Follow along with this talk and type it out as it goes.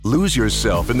Lose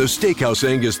yourself in the Steakhouse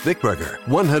Angus Thick Burger.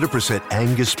 100%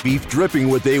 Angus beef dripping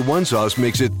with A1 sauce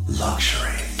makes it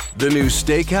luxury. The new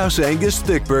Steakhouse Angus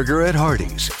Thick Burger at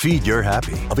Hardee's. Feed your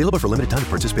happy. Available for limited time at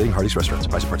participating Hardee's restaurants.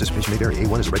 Price of participation may vary.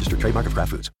 A1 is a registered trademark of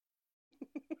Kraft Foods.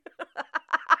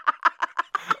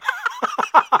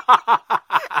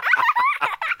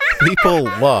 People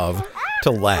love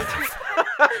to laugh.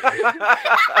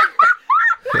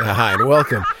 Hi, and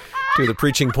welcome to the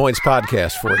Preaching Points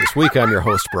podcast for this week. I'm your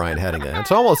host, Brian Hedinga.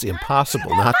 It's almost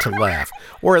impossible not to laugh,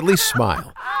 or at least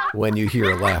smile, when you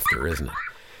hear laughter, isn't it?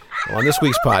 Well, on this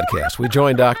week's podcast, we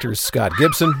join Drs. Scott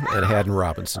Gibson and Haddon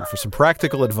Robinson for some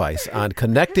practical advice on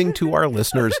connecting to our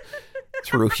listeners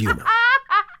through humor.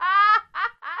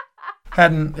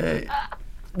 Haddon,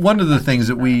 one of the things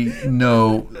that we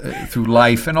know through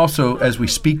life and also as we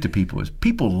speak to people is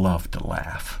people love to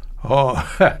laugh. Oh,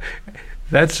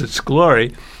 that's its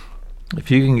glory. If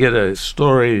you can get a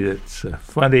story that's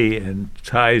funny and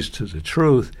ties to the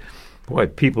truth, boy,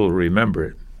 people remember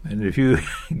it. And if you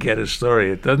get a story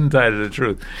that doesn't tie to the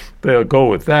truth, they'll go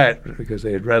with that because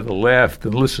they'd rather laugh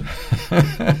than listen.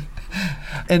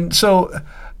 And so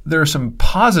there are some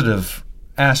positive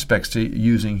aspects to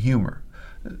using humor.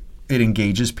 It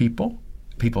engages people.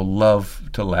 People love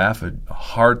to laugh. A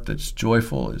heart that's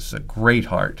joyful is a great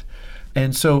heart.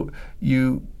 And so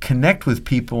you connect with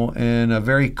people in a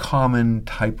very common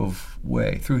type of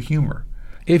way through humor.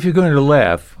 If you're going to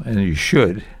laugh, and you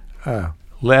should,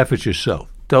 laugh at yourself.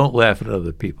 Don't laugh at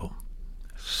other people.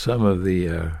 Some of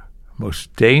the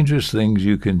most dangerous things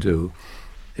you can do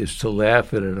is to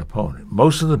laugh at an opponent.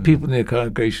 Most of the people in the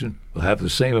congregation will have the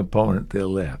same opponent,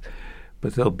 they'll laugh.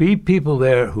 But there'll be people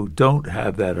there who don't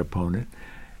have that opponent,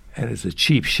 and it's a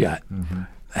cheap shot. Mm-hmm.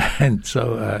 And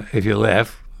so if you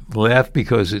laugh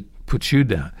because it puts you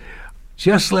down.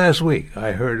 Just last week,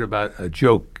 I heard about a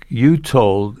joke you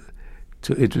told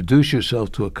to introduce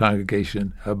yourself to a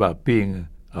congregation about being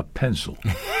a pencil.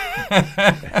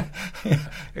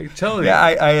 Tell me. Yeah,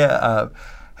 I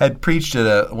had preached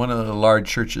at one of the large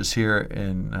churches here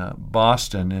in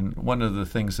Boston, and one of the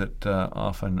things that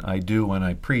often I do when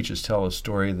I preach is tell a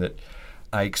story that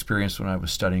I experienced when I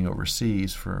was studying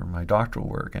overseas for my doctoral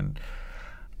work. And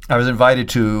I was invited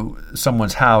to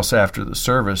someone's house after the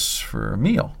service for a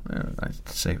meal. I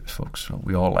say, folks,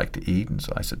 we all like to eat, and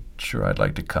so I said, sure, I'd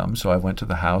like to come. So I went to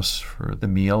the house for the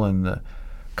meal, and the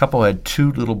couple had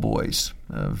two little boys,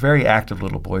 very active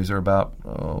little boys. They're about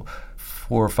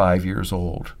 4 or 5 years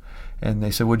old. And they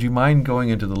said, would you mind going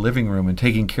into the living room and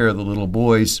taking care of the little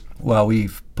boys while we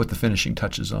put the finishing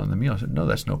touches on the meal? I said, no,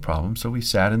 that's no problem. So we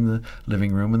sat in the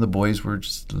living room, and the boys were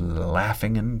just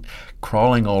laughing and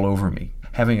crawling all over me,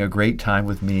 having a great time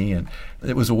with me. And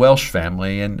it was a Welsh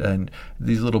family, and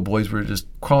these little boys were just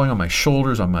crawling on my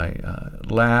shoulders, on my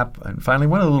lap. And finally,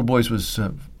 one of the little boys was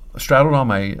straddled on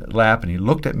my lap, and he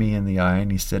looked at me in the eye,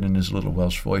 and he said in his little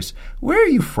Welsh voice, where are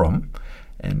you from?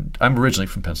 And I'm originally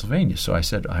from Pennsylvania, so I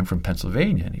said, I'm from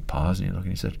Pennsylvania. And he paused, and he looked,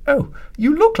 and he said, oh,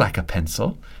 you look like a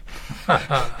pencil.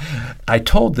 I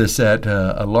told this at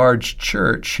a large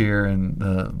church here in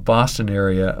the Boston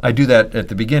area. I do that at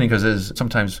the beginning because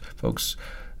sometimes folks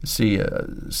see a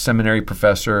seminary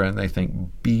professor and they think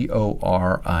boring.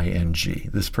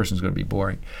 This person's going to be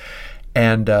boring.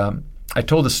 And I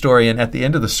told the story, and at the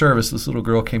end of the service, this little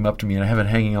girl came up to me, and I have it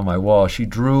hanging on my wall. She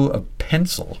drew a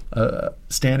pencil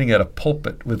standing at a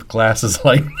pulpit with glasses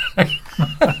like mine.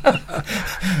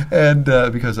 And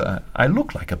because I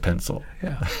look like a pencil.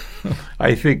 Yeah.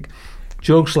 I think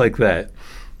jokes like that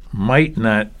might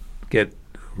not get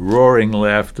roaring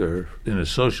laughter in a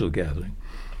social gathering,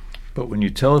 but when you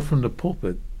tell it from the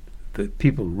pulpit, that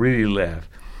people really laugh.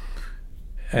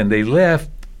 And they laugh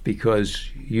because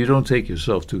you don't take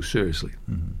yourself too seriously.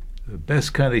 Mm-hmm. The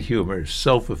best kind of humor is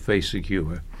self-effacing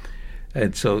humor.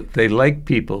 And so they like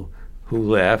people who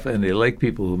laugh, and they like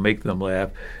people who make them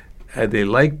laugh, and they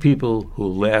like people who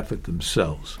laugh at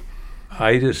themselves.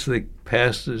 I just think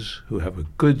pastors who have a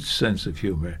good sense of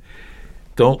humor,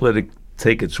 don't let it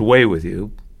take its way with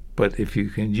you, but if you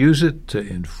can use it to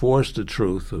enforce the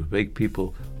truth or make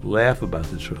people laugh about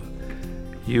the truth,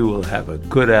 you will have a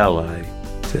good ally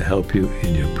to help you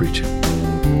in your preaching.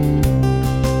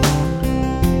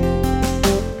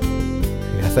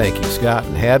 Yeah, thank you, Scott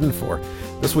and Haddon, for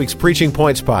this week's Preaching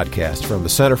Points podcast from the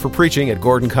Center for Preaching at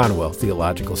Gordon Conwell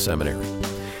Theological Seminary.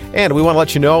 And we want to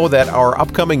let you know that our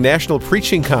upcoming National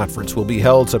Preaching Conference will be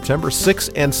held September 6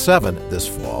 and 7 this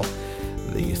fall.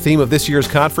 The theme of this year's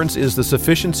conference is the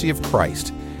sufficiency of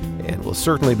Christ, and will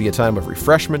certainly be a time of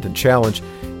refreshment and challenge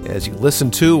as you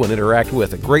listen to and interact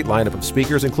with a great lineup of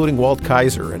speakers, including Walt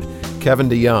Kaiser and Kevin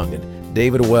DeYoung and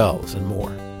David Wells and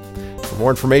more. For more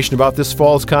information about this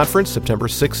fall's conference, September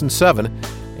 6 and 7,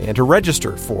 and to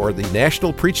register for the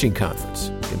National Preaching Conference,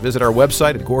 you can visit our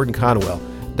website at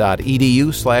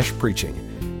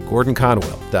gordonconwell.edu/preaching.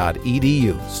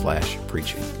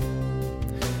 gordonconwell.edu/preaching.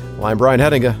 Well, I'm Brian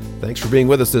Hettinga. Thanks for being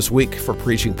with us this week for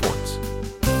Preaching Points.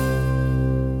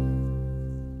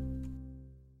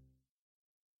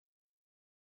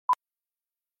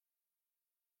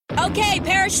 Okay,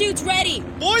 parachutes ready.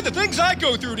 Boy, the things I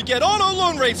go through to get auto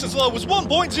loan rates as low as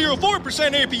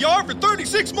 1.04% APR for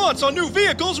 36 months on new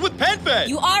vehicles with PenFed.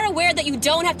 You are aware that you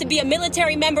don't have to be a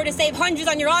military member to save hundreds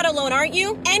on your auto loan, aren't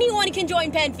you? Anyone can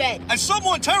join PenFed. As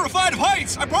someone terrified of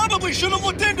heights, I probably should have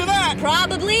looked into that.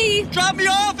 Probably. Drop me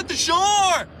off at the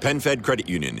shore. PenFed Credit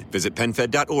Union. Visit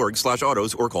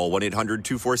PenFed.org/autos or call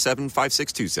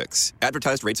 1-800-247-5626.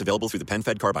 Advertised rates available through the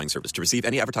PenFed car buying service. To receive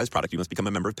any advertised product, you must become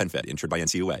a member of PenFed, insured by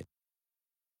NCUA.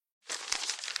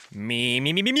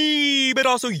 Me, but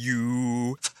also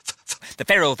you. The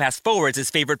Pharaoh fast forwards his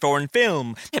favorite foreign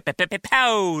film,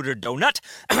 Powder Donut.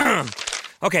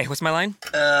 Okay, what's my line?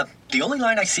 The only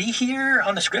line I see here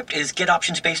on the script is get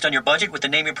options based on your budget with the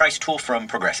Name Your Price tool from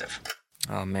Progressive.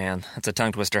 Oh man, that's a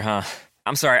tongue twister, huh?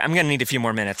 I'm sorry, I'm gonna need a few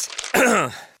more minutes.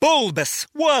 Bulbous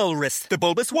Walrus, the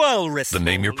Bulbous Walrus. The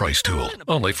Name Your Price tool,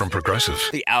 only from Progressive.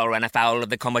 The owl ran afoul of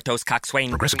the comatose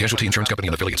coxswain. Progressive Casualty Insurance Company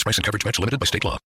and affiliates. Price and coverage match limited by state law.